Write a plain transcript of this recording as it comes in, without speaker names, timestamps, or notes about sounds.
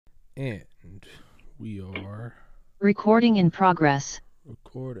And we are Recording in progress.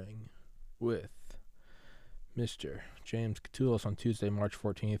 recording with Mr. James Koutoulas on Tuesday, March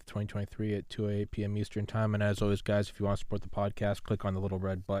 14th, 2023 at 2:08 p.m. Eastern Time. And as always, guys, if you want to support the podcast, click on the little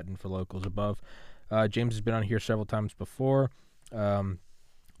red button for locals above. James has been on here several times before. I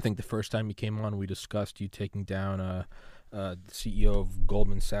think the first time you came on, we discussed you taking down the CEO of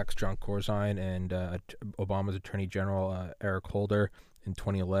Goldman Sachs, John Corzine, and Obama's Attorney General, Eric Holder, in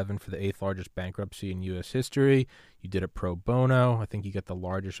 2011 for the 8th largest bankruptcy in U.S. history. You did it pro bono. I think you get the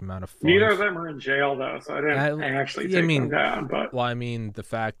largest amount of Neither of funds. them are in jail, though, so I didn't actually take them down. But Well, I mean, the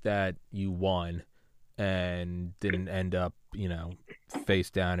fact that you won and didn't end up, face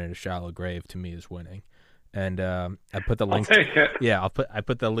down in a shallow grave, to me is winning. And I put the link. I'll take it. Yeah, I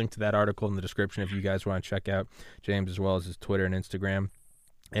put the link to that article in the description if you guys want to check out James as well as his Twitter and Instagram.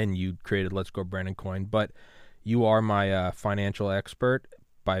 And you created Let's Go Brandon Coin, but you are my financial expert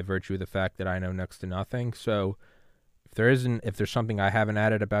by virtue of the fact that I know next to nothing. So if there's something I haven't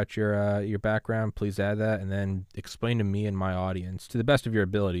added about your background, please add that, and then explain to me and my audience, to the best of your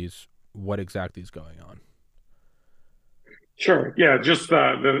abilities, what exactly is going on. Sure. Yeah, just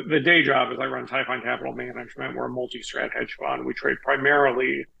the day job is I run Typhon Capital Management. We're a multi-strat hedge fund. We trade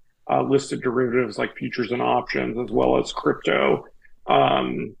primarily listed derivatives like futures and options, as well as crypto.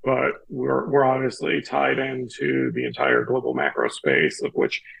 But we're obviously tied into the entire global macro space, of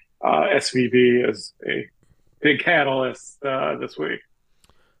which SVB is a big catalyst this week.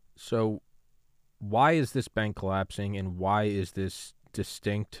 So why is this bank collapsing, and why is this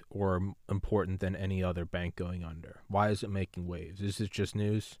distinct or important than any other bank going under? Why is it making waves? Is this just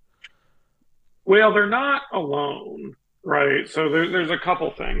news? Well, they're not alone, right? So there's a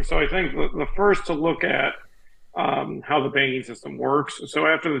couple things. So I think the first to look at how the banking system works. So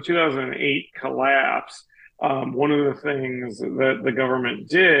after the 2008 collapse, one of the things that the government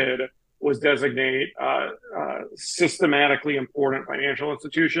did was designate systematically important financial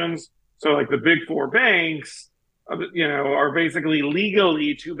institutions. So like the big four banks, are basically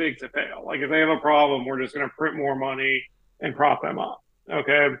legally too big to fail. Like if they have a problem, we're just going to print more money and prop them up.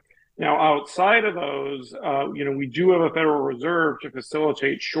 Okay. Now, outside of those, we do have a Federal Reserve to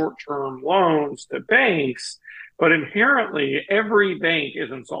facilitate short-term loans to banks, but inherently every bank is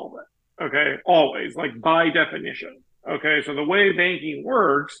insolvent. Okay. Always, like by definition. Okay. So the way banking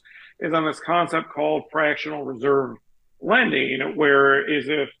works is on this concept called fractional reserve lending, where is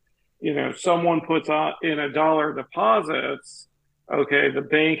if someone puts in $1 deposits, okay, the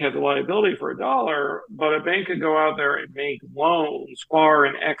bank has a liability for $1, but a bank could go out there and make loans far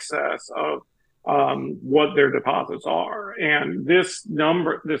in excess of what their deposits are. And this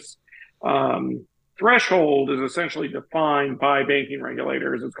threshold is essentially defined by banking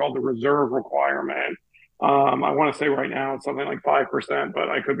regulators. It's called the reserve requirement. I want to say right now it's something like 5%, but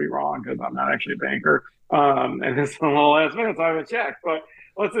I could be wrong because I'm not actually a banker. And this is the last minute, so I haven't checked. But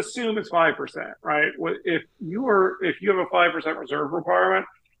let's assume it's 5%, right? If you have a 5% reserve requirement,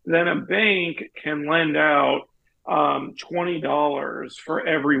 then a bank can lend out $20 for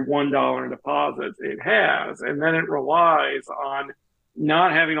every $1 deposits it has, and then it relies on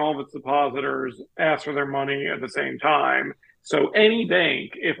not having all of its depositors ask for their money at the same time. So any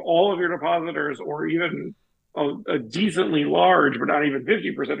bank, if all of your depositors, or even a decently large, but not even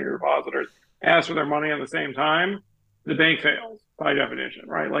 50% of your depositors, ask for their money at the same time, the bank fails by definition,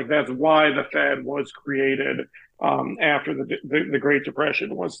 right? Like that's why the Fed was created after the Great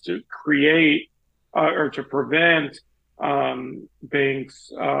Depression, was to create or to prevent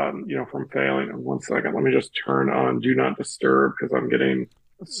banks, from failing. And 1 second, let me just turn on Do Not Disturb because I'm getting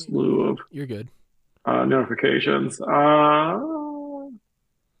a slew of You're good. notifications.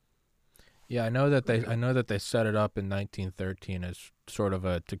 Yeah, I know that they set it up in 1913 as sort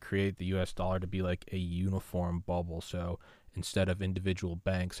of to create the U.S. dollar to be like a uniform bubble. So instead of individual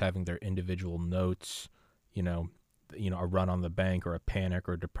banks having their individual notes, a run on the bank or a panic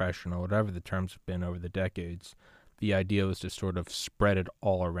or depression or whatever the terms have been over the decades, the idea was to sort of spread it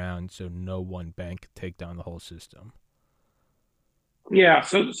all around so no one bank could take down the whole system. Yeah,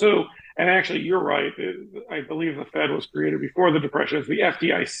 so, and actually, you're right. I believe the Fed was created before the Depression. It's the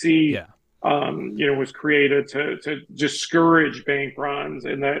FDIC. Yeah. Was created to discourage bank runs,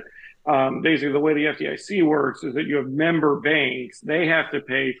 and that basically the way the FDIC works is that you have member banks. They have to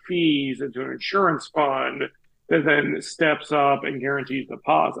pay fees into an insurance fund that then steps up and guarantees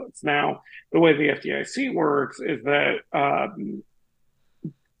deposits. Now, the way the FDIC works is that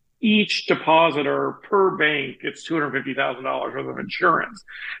each depositor per bank gets $250,000 worth of insurance.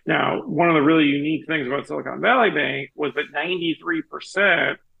 Now, one of the really unique things about Silicon Valley Bank was that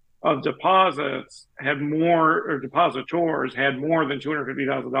 93% of deposits had more, or depositors had more than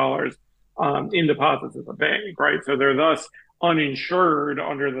 $250,000 in deposits at the bank, right? So they're thus uninsured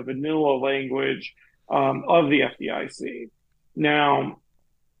under the vanilla language of the FDIC. Now,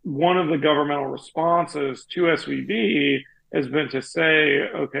 one of the governmental responses to SVB has been to say,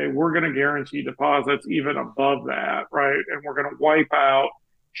 okay, we're going to guarantee deposits even above that, right? And we're going to wipe out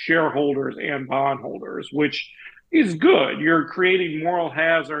shareholders and bondholders, which is good. You're creating moral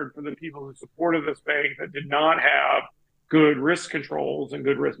hazard for the people who supported this bank that did not have good risk controls and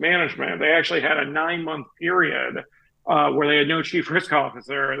good risk management. They actually had a 9-month period where they had no chief risk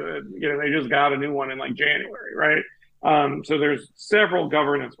officer. They just got a new one in like January, right? So there's several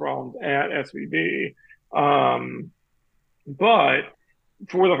governance problems at SVB. But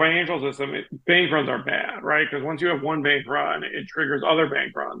for the financial system, bank runs are bad, right? Because once you have one bank run, it triggers other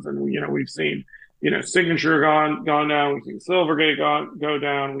bank runs. And, we've seen, Signature gone down. We've seen Silvergate go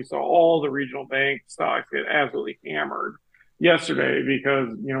down. We saw all the regional bank stocks get absolutely hammered yesterday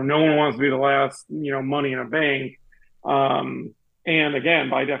because, no one wants to be the last, money in a bank. And again,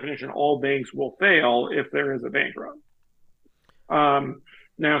 by definition, all banks will fail if there is a bank run.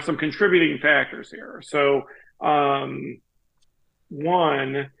 Now, some contributing factors here. So,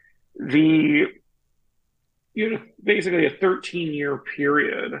 one, basically a 13-year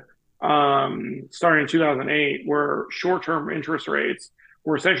period starting in 2008 where short-term interest rates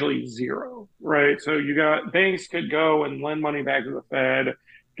were essentially zero, right? So you got banks could go and lend money back to the Fed,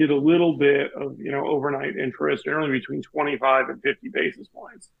 get a little bit of, overnight interest, generally between 25 and 50 basis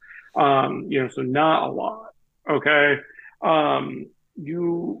points. So not a lot, okay?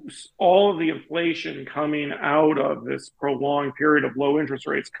 All of the inflation coming out of this prolonged period of low interest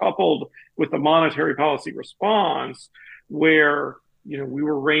rates coupled with the monetary policy response where, we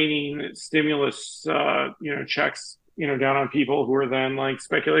were raining stimulus, checks, down on people who were then like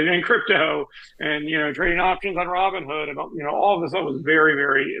speculating in crypto and, trading options on Robinhood and, all of this stuff was very,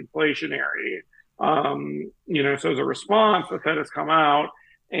 very inflationary. So as a response, the Fed has come out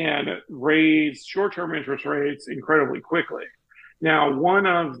and raised short-term interest rates incredibly quickly. Now, one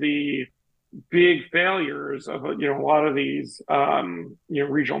of the big failures of a lot of these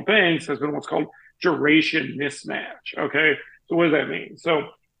regional banks has been what's called duration mismatch. Okay, so what does that mean? So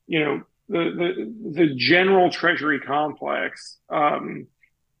the general Treasury complex of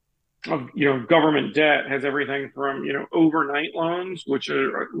government debt has everything from overnight loans, which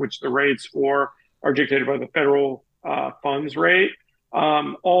the rates for are dictated by the federal funds rate,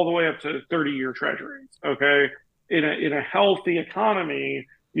 all the way up to 30-year Treasuries. Okay. In a healthy economy,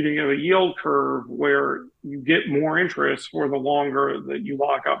 you have a yield curve where you get more interest for the longer that you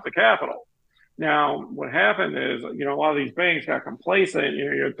lock up the capital. Now, what happened is, a lot of these banks got complacent.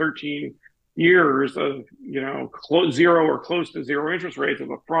 You had 13 years of, zero or close to zero interest rates at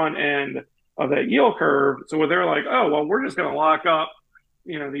the front end of that yield curve. So they're like, oh, well, we're just going to lock up,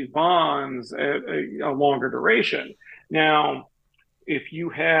 these bonds at a longer duration. Now, if you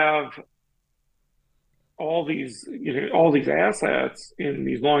have all these assets in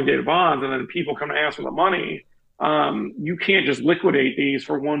these long dated bonds, and then people come and ask for the money, you can't just liquidate these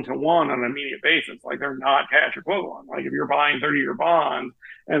for 1-to-1 on an immediate basis. Like they're not cash equivalent. Like if you're buying 30-year bonds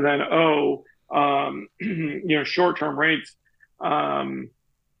and then short-term rates,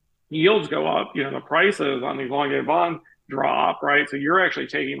 yields go up, the prices on these long dated bonds drop, right? So you're actually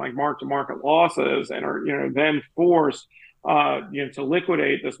taking like mark-to-market losses and are then forced to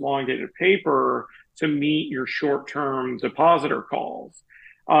liquidate this long dated paper to meet your short-term depositor calls.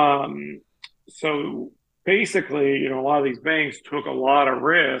 So basically, a lot of these banks took a lot of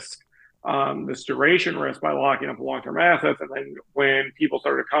risk, this duration risk by locking up long-term assets. And then when people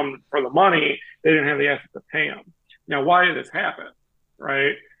started to come for the money, they didn't have the assets to pay them. Now, why did this happen?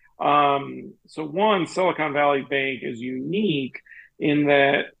 Right? So one, Silicon Valley Bank is unique in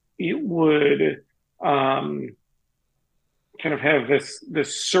that it would kind of have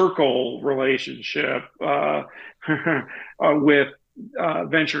this circle relationship with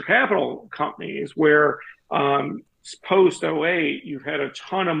venture capital companies where post 08, you've had a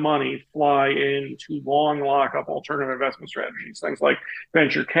ton of money fly into long lockup alternative investment strategies, things like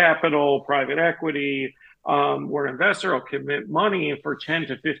venture capital, private equity, where an investor will commit money for 10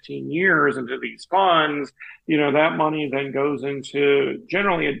 to 15 years into these funds. That money then goes into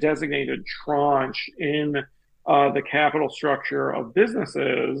generally a designated tranche in the capital structure of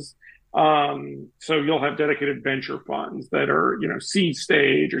businesses. So you'll have dedicated venture funds that are, seed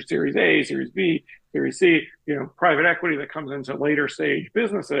stage or Series A, Series B, Series C, private equity that comes into later stage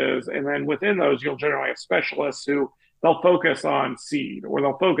businesses. And then within those, you'll generally have specialists who they'll focus on seed or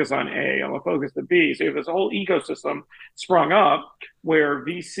they'll focus on A and they'll focus on B. So you have this whole ecosystem sprung up where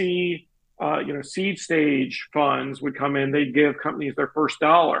VC, seed stage funds would come in, they'd give companies their first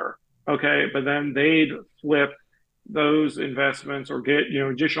dollar, okay, but then they'd flip those investments or get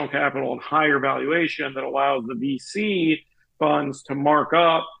additional capital and higher valuation that allows the VC funds to mark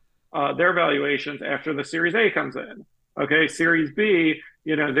up their valuations after the Series A comes in. Okay, Series B,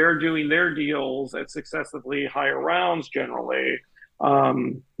 they're doing their deals at successively higher rounds generally,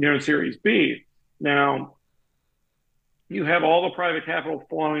 in Series B. Now, you have all the private capital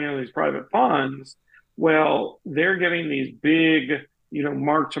flowing into these private funds. Well, they're getting these big,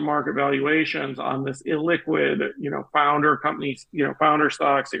 mark-to-market valuations on this illiquid, founder companies, founder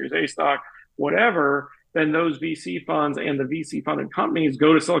stock, Series A stock, whatever. Then those VC funds and the VC funded companies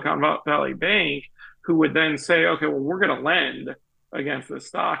go to Silicon Valley Bank, who would then say, okay, well, we're going to lend against this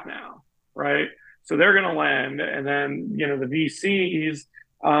stock now, right? So they're going to lend, and then the VCs,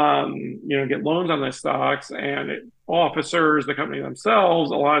 get loans on the stocks, and officers, the company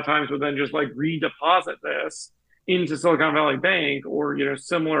themselves, a lot of times would then just like redeposit this into Silicon Valley Bank or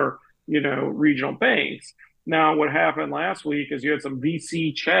similar regional banks. Now, what happened last week is you had some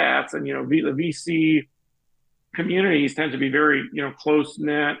VC chats, and the VC communities tend to be very close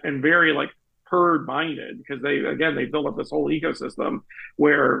knit and very like herd minded because they build up this whole ecosystem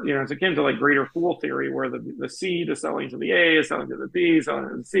where it's akin to like greater fool theory where the C is selling to the A, is selling to the B, selling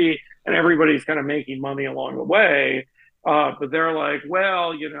to the C, and everybody's kind of making money along the way. But they're like,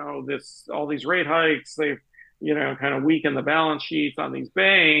 well, all these rate hikes, they've kind of weakened the balance sheets on these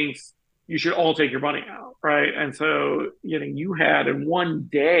banks. You should all take your money out, right? And so you had in one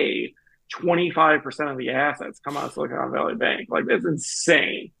day 25% of the assets come out of Silicon Valley Bank. Like, that's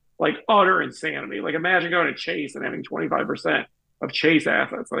insane. Like, utter insanity. Like, imagine going to Chase and having 25% of Chase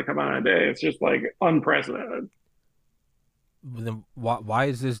assets that come out in a day. It's just like unprecedented. Then why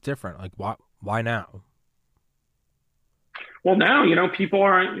is this different? Like, why now? Well, now people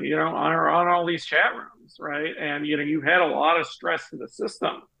are on all these chat rooms, right? And you've had a lot of stress to the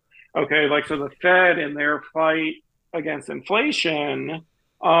system. Okay, like so the Fed in their fight against inflation,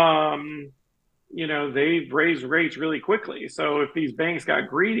 they've raised rates really quickly. So if these banks got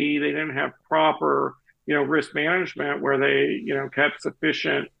greedy, they didn't have proper, risk management where they, kept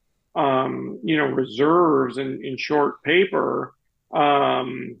sufficient, reserves in short paper. A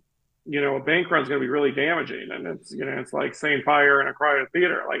bank run is going to be really damaging, and it's like saying fire in a crowded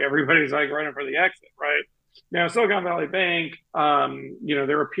theater. Like everybody's like running for the exit, right? Now, Silicon Valley Bank,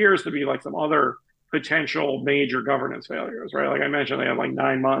 there appears to be like some other potential major governance failures, right? Like I mentioned, they had like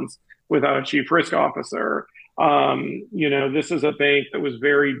 9 months without a chief risk officer. This is a bank that was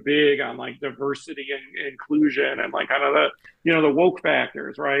very big on like diversity and inclusion and like kind of the woke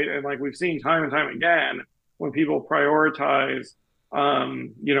factors, right? And like we've seen time and time again when people prioritize,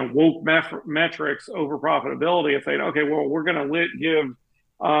 woke metrics over profitability, it's saying, okay, well, we're going to give,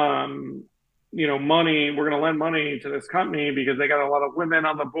 money, we're going to lend money to this company because they got a lot of women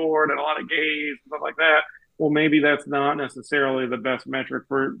on the board and a lot of gays and stuff like that. Well, maybe that's not necessarily the best metric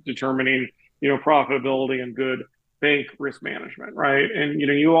for determining, profitability and good bank risk management, right? And,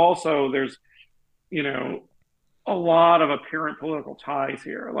 you also, there's, a lot of apparent political ties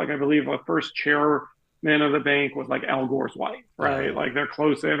here. Like I believe the first chairman of the bank was like Al Gore's wife, right? Yeah. Like they're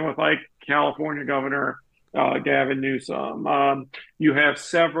close in with like California Governor Gavin Newsom. You have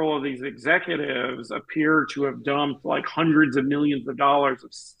several of these executives appear to have dumped like hundreds of millions of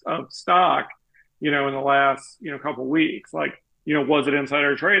dollars of stock, in the last, couple of weeks. Like, was it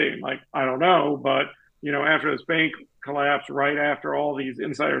insider trading? Like, I don't know. But, after this bank collapsed right after all these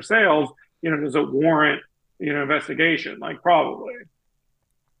insider sales, does it warrant, investigation? Like, probably.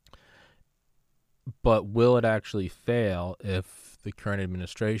 But will it actually fail if the current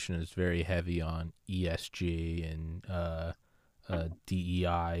administration is very heavy on ESG and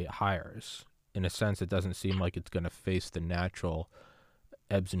DEI hires? In a sense, it doesn't seem like it's going to face the natural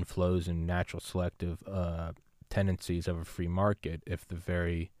ebbs and flows and natural selective tendencies of a free market if the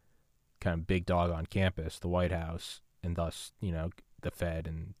very kind of big dog on campus, the White House, and thus, the Fed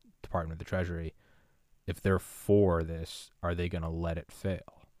and Department of the Treasury, if they're for this, are they going to let it fail?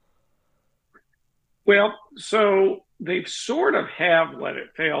 Well, so they sort of have let it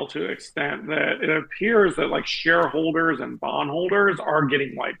fail to an extent that it appears that like shareholders and bondholders are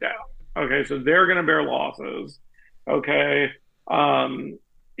getting wiped out. Okay, so they're going to bear losses. Okay,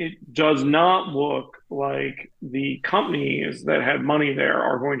 it does not look like the companies that had money there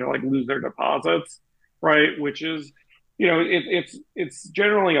are going to like lose their deposits, right? Which is, it's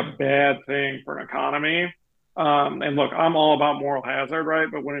generally a bad thing for an economy. And look, I'm all about moral hazard, right?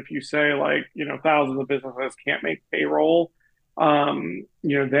 But when if you say like, thousands of businesses can't make payroll,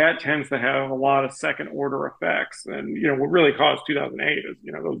 that tends to have a lot of second order effects. And, what really caused 2008 is,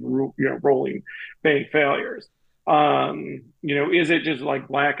 those, rolling bank failures. Is it just like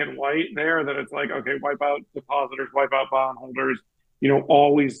black and white there that it's like, okay, wipe out depositors, wipe out bondholders,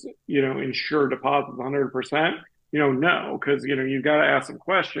 always, insure deposits 100%? No, because, you've got to ask some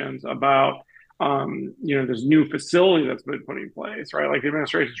questions about, this new facility that's been put in place, right? Like the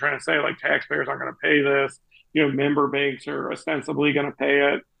administration's trying to say, like taxpayers aren't going to pay this. Member banks are ostensibly going to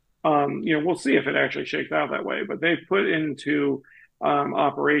pay it. We'll see if it actually shakes out that way. But they've put into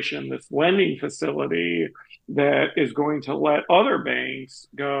operation this lending facility that is going to let other banks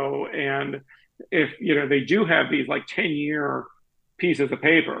go. And if they do have these like 10-year pieces of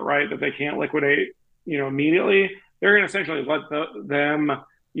paper, right, that they can't liquidate, immediately, they're going to essentially let them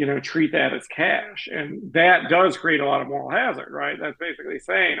treat that as cash. And that does create a lot of moral hazard, right? That's basically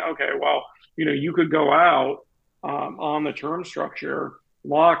saying, okay, well, you could go out on the term structure,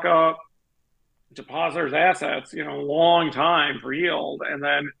 lock up depositors' assets, long time for yield. And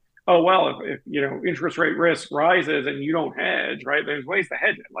then, oh, well, if interest rate risk rises and you don't hedge, right, there's ways to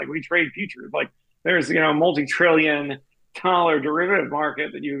hedge it. Like we trade futures. Like there's, multi-trillion-dollar derivative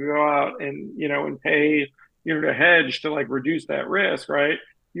market that you can go out and pay, to hedge to like reduce that risk, right?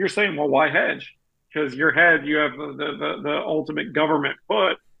 You're saying, well, why hedge? Because your hedge, you have the ultimate government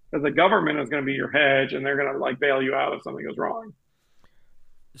put, that the government is going to be your hedge, and they're going to like bail you out if something goes wrong.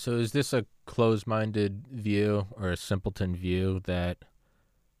 So is this a closed-minded view or a simpleton view that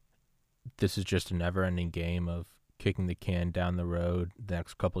this is just a never-ending game of kicking the can down the road the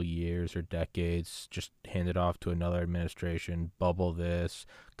next couple of years or decades, just hand it off to another administration, bubble this,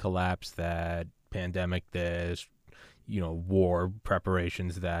 collapse that, pandemic this, war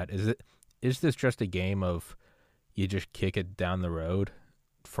preparations that? Is this just a game of you just kick it down the road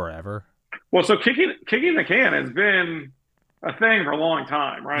forever? Well, so kicking the can has been a thing for a long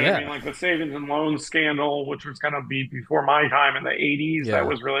time, right? Yeah. I mean, like the savings and loans scandal, which was going to be before my time in the 80s, Yeah. that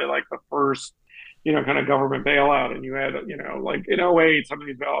was really like the first, kind of government bailout. And you had, like in '08, some of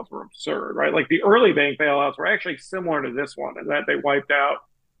these bailouts were absurd, right? Like the early bank bailouts were actually similar to this one in that they wiped out,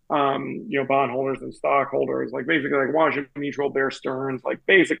 bondholders and stockholders, like basically like Washington Mutual, Bear Stearns, like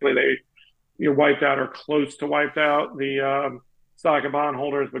basically they, wiped out or close to wiped out the stock and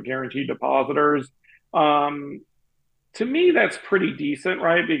bondholders, but guaranteed depositors. To me, that's pretty decent,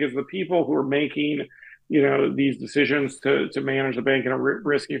 right? Because the people who are making, these decisions to manage the bank in a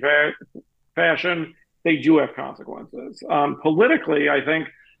risky fashion, they do have consequences. Politically, I think,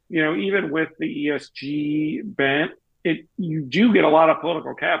 even with the ESG bent, you do get a lot of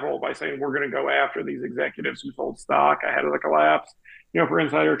political capital by saying we're going to go after these executives who sold stock ahead of the collapse, for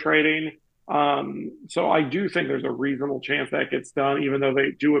insider trading. So I do think there's a reasonable chance that gets done, even though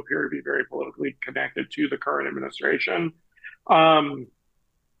they do appear to be very politically connected to the current administration.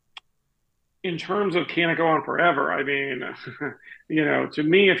 In terms of can it go on forever? I mean, to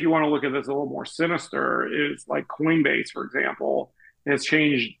me, if you want to look at this a little more sinister, is like Coinbase, for example, has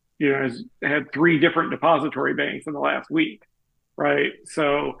changed, has had 3 different depository banks in the last week, right?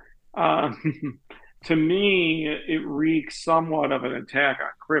 So, to me, it reeks somewhat of an attack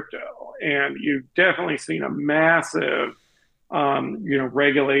on crypto. And you've definitely seen a massive,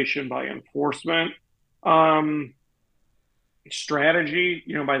 regulation by enforcement strategy,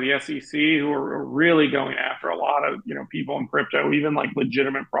 by the SEC, who are really going after a lot of, people in crypto, even like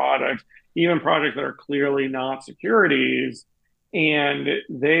legitimate products, even projects that are clearly not securities. And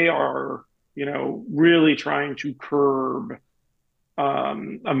they are, really trying to curb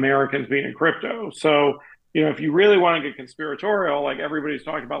Americans being in crypto. So, if you really want to get conspiratorial, like everybody's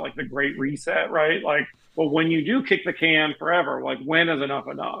talking about like the Great Reset, right? Like, well, when you do kick the can forever, like when is enough,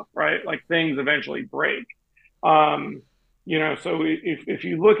 right? Like things eventually break. So if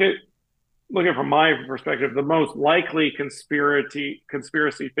you look at from my perspective, the most likely conspiracy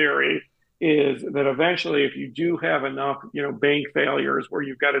theory is that eventually, if you do have enough, bank failures where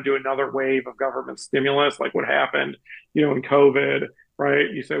you've got to do another wave of government stimulus, like what happened, in COVID,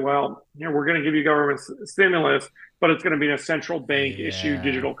 right? You say, well, we're going to give you government stimulus, but it's going to be a central bank issued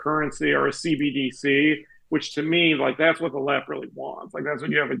digital currency or a CBDC, which to me, like that's what the left really wants. Like that's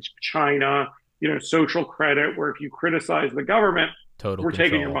what you have in China, social credit, where if you criticize the government, we're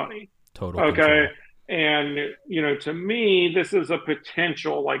taking your money. Total control. And, to me, this is a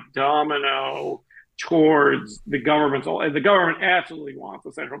potential like domino towards the government's. The government absolutely wants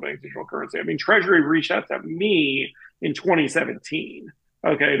a central bank digital currency. I mean, Treasury reached out to me in 2017,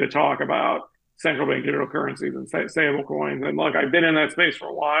 to talk about central bank digital currencies and stable coins. And look, I've been in that space for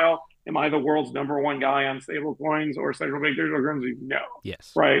a while. Am I the world's #1 guy on stable coins or central bank digital currency? No.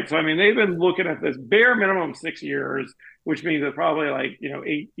 Yes. Right. So, I mean, they've been looking at this bare minimum 6 years, which means that probably like,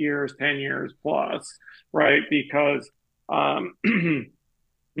 8 years, 10 years plus, right? Because,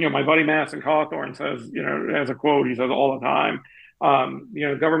 my buddy Masson Cawthorn says, as a quote, he says all the time,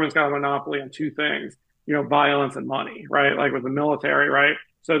 government's got a monopoly on two things, violence and money, right? Like with the military, right?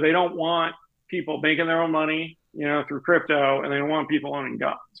 So they don't want people making their own money, through crypto, and they don't want people owning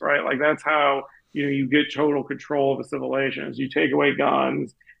guns, right? Like that's how, you get total control of the civilization is you take away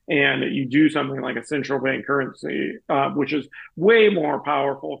guns and you do something like a central bank currency, which is way more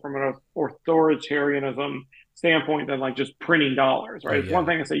powerful from an authoritarianism standpoint than like just printing dollars, right? Oh, It's yeah. one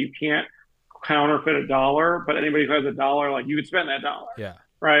thing to say you can't counterfeit a dollar, but anybody who has a dollar, like you could spend that dollar, Yeah.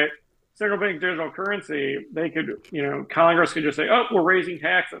 right? Central bank digital currency, they could, Congress could just say, oh, we're raising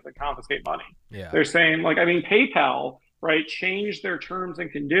taxes and confiscate money. Yeah. They're saying, like, I mean, PayPal, right, changed their terms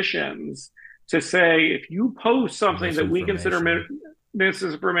and conditions to say if you post something that we consider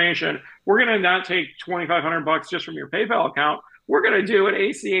misinformation, we're going to not take $2,500 just from your PayPal account. We're going to do an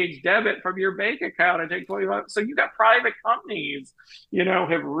ACH debit from your bank account and take 25. So you got private companies,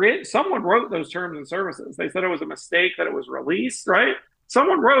 have written. Someone wrote those terms and services. They said it was a mistake that it was released, right?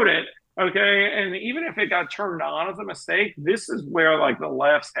 Someone wrote it, okay. And even if it got turned on as a mistake, this is where like the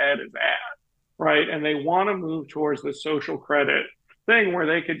left's head is at, right? And they want to move towards the social credit thing where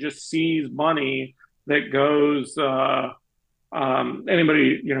they could just seize money that goes.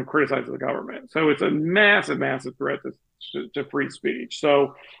 Anybody criticizes the government, so it's a massive, massive threat to free speech.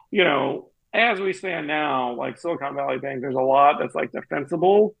 So, as we stand now, like Silicon Valley Bank, there's a lot that's like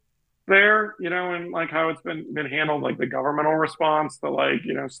defensible there, and like how it's been handled, like the governmental response to like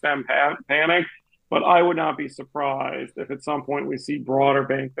stem panic. But I would not be surprised if at some point we see broader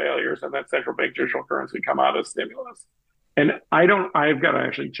bank failures and that central bank digital currency come out as stimulus. And I've got to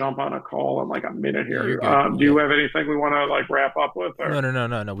actually jump on a call in like a minute here. Do you have anything we want to like wrap up with? Or?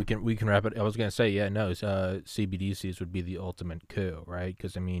 No. We can wrap it. I was going to say, CBDCs would be the ultimate coup, right?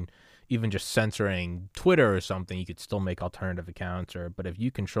 Because, I mean, even just censoring Twitter or something, you could still make alternative accounts. But if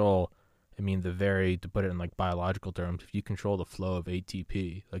you control, I mean, to put it in like biological terms, if you control the flow of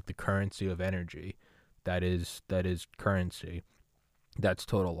ATP, like the currency of energy, that is currency, that's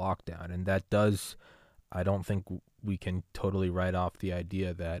total lockdown. And that does, I don't think we can totally write off the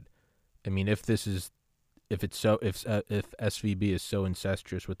idea that, I mean, if SVB is so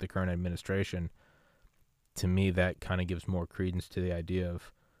incestuous with the current administration, to me that kind of gives more credence to the idea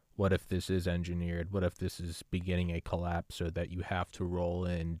of what if this is engineered? What if this is beginning a collapse so that you have to roll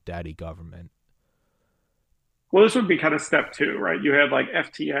in daddy government? Well, this would be kind of step 2, right? You had like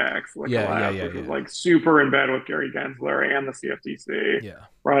FTX, like which was like super in bed with Gary Gensler and the CFTC,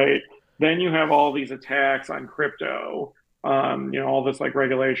 right? Then you have all these attacks on crypto, all this like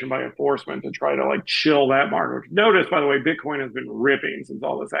regulation by enforcement to try to like chill that market. Notice, by the way, Bitcoin has been ripping since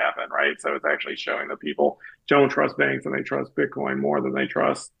all this happened, right? So it's actually showing that people don't trust banks and they trust Bitcoin more than they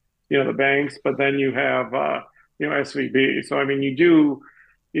trust, the banks. But then you have, SVB. So, I mean, you do,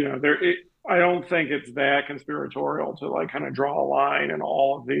 I don't think it's that conspiratorial to like kind of draw a line in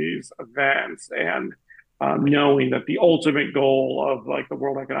all of these events and knowing that the ultimate goal of like the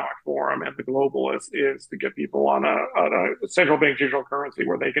World Economic Forum and the globalists is to get people on a central bank digital currency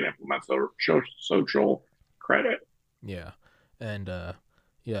where they can implement social credit. Yeah, and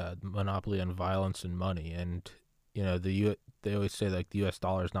monopoly on violence and money, and they always say like the U.S.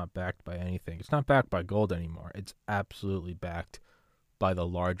 dollar is not backed by anything. It's not backed by gold anymore. It's absolutely backed by the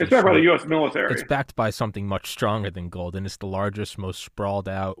largest. It's backed by the U.S. military. It's backed by something much stronger than gold, and it's the largest, most sprawled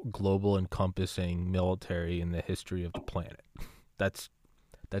out, global encompassing military in the history of the planet. That's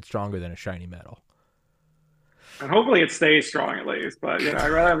stronger than a shiny metal. And hopefully it stays strong at least. But I'd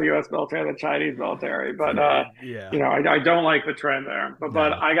rather have the U.S. military than the Chinese military. But I don't like the trend there. But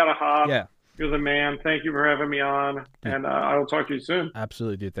I gotta hop. Yeah. You're the man. Thank you for having me on, and I will talk to you soon.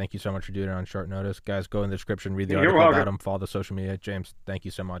 Absolutely, dude. Thank you so much for doing it on short notice. Guys, go in the description, read the article about him, follow the social media. James, thank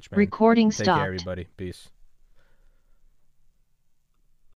you so much, man. Recording Take stopped. care, everybody. Peace.